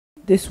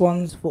This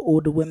one's for all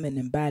the women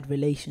in bad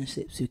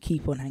relationships who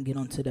keep on hanging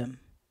on to them.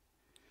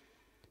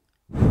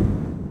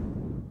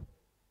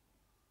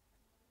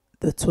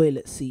 The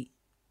toilet seat.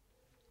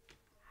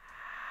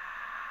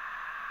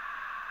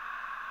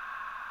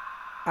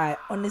 I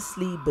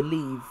honestly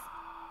believe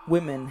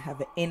women have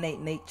an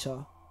innate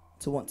nature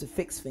to want to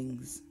fix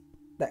things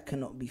that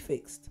cannot be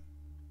fixed.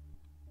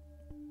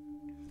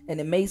 And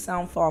it may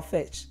sound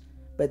far-fetched,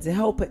 but to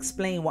help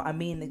explain what I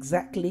mean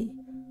exactly,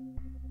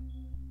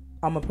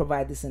 I'm going to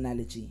provide this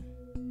analogy.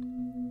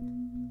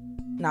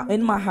 Now,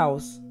 in my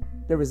house,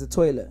 there is a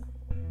toilet,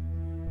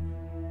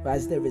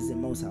 as there is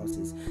in most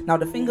houses. Now,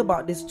 the thing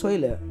about this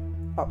toilet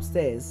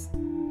upstairs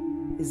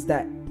is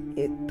that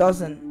it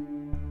doesn't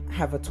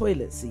have a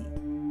toilet seat.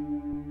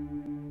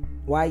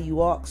 Why,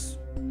 you ask?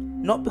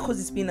 Not because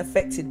it's been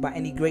affected by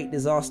any great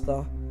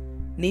disaster.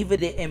 Neither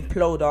did it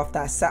implode after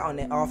I sat on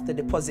it after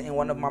depositing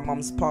one of my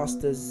mum's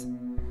pastas.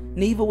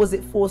 Neither was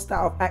it forced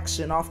out of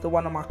action after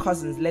one of my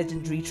cousin's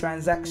legendary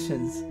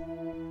transactions.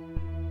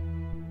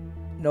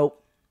 Nope.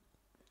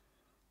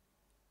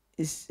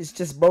 It's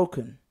just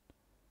broken.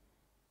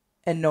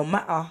 And no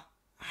matter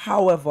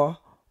however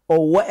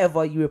or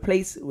whatever you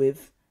replace it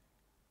with,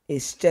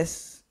 it's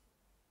just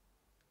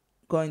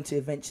going to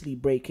eventually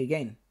break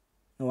again.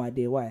 No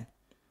idea why.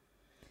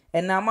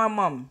 And now my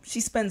mum,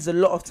 she spends a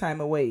lot of time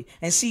away,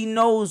 and she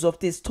knows of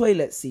this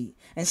toilet seat,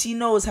 and she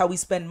knows how we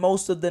spend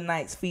most of the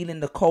nights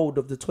feeling the cold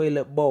of the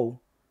toilet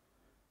bowl.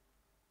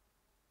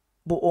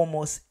 But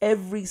almost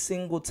every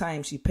single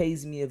time she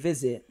pays me a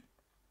visit,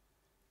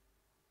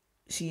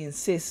 she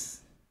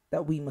insists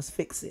that we must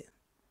fix it.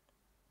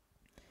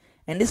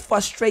 And this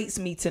frustrates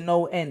me to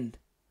no end.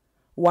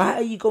 Why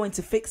are you going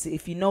to fix it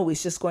if you know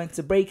it's just going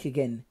to break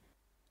again?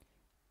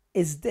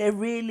 Is there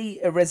really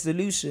a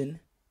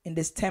resolution in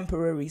this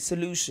temporary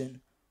solution,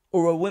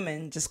 or are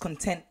women just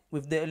content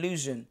with the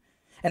illusion?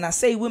 And I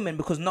say women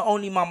because not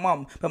only my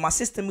mum, but my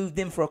sister moved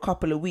in for a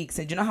couple of weeks,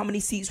 and do you know how many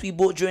seats we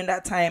bought during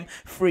that time?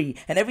 3.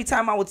 And every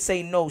time I would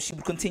say no, she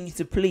would continue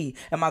to plead.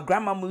 And my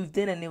grandma moved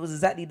in, and it was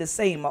exactly the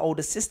same. My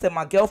older sister,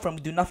 my girlfriend,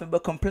 would do nothing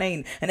but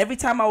complain, and every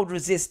time I would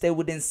resist, they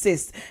would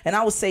insist. And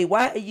I would say,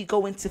 why are you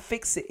going to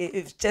fix it?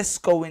 It's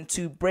just going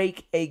to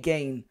break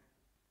again.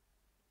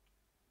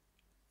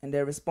 And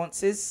their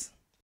response is,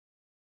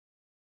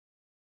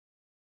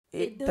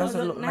 it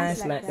doesn't look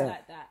nice like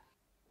that.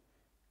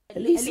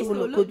 At least it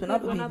will look good when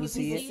other people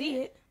see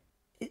it.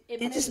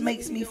 It just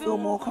makes me feel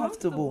more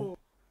comfortable.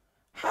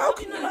 How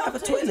can you not have a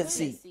toilet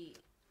seat?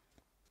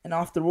 And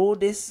after all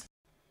this,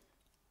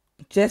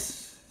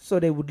 just so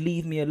they would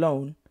leave me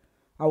alone,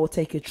 I will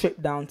take a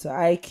trip down to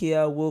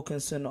IKEA,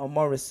 Wilkinson or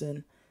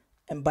Morrison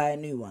and buy a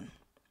new one,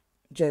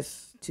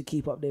 just to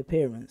keep up the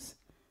appearance.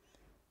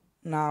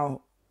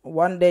 Now,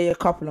 one day a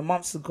couple of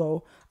months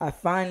ago, I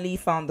finally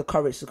found the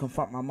courage to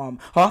confront my mum.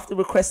 After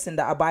requesting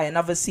that I buy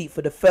another seat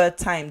for the 3rd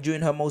time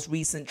during her most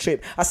recent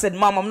trip, I said,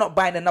 Mum, I'm not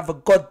buying another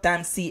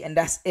goddamn seat, and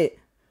that's it.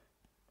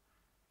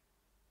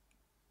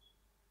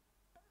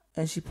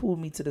 And she pulled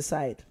me to the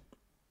side.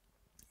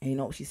 And you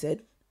know what she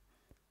said?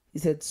 She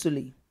said,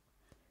 Suli,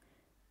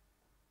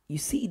 you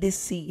see this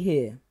seat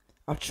here?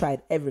 I've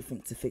tried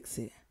everything to fix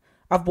it.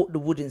 I've bought the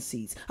wooden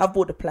seats. I've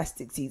bought the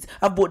plastic seats.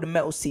 I've bought the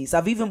metal seats.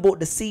 I've even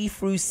bought the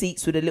see-through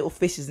seats with the little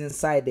fishes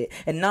inside it.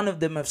 And none of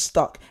them have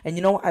stuck. And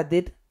you know what I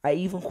did? I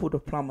even called a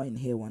plumber in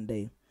here one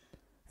day.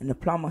 And the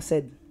plumber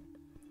said,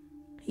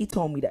 he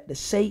told me that the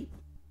shape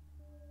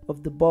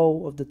of the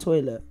bowl of the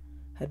toilet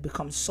had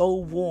become so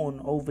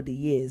worn over the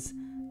years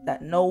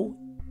that no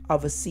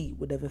other seat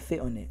would ever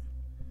fit on it.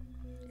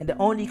 And the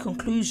only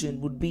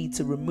conclusion would be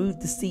to remove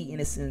the seat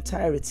in its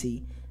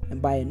entirety and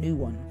buy a new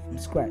one from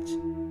scratch.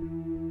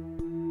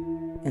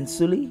 And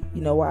Suli,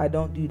 you know why I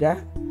don't do that?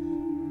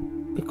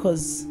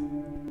 Because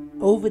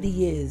over the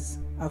years,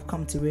 I've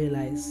come to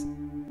realize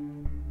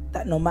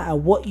that no matter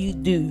what you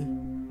do,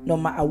 no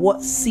matter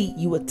what seat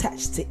you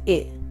attach to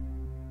it,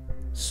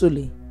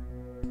 Suli,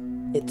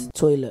 it's a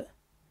toilet.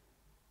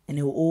 And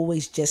it will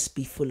always just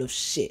be full of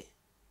shit.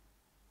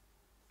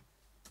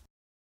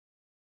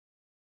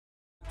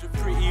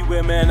 Pretty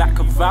women I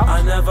can vouch.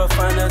 I never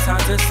find the time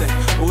to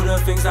say all the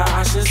things that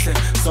I should say.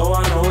 So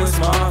I know it's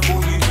my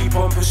fault. You keep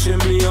on pushing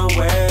me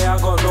away. I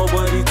got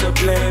nobody to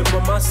blame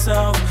but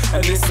myself.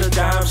 And it's a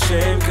damn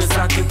shame, cause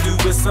I could do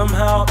with some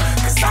help.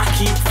 Cause I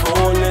keep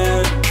falling.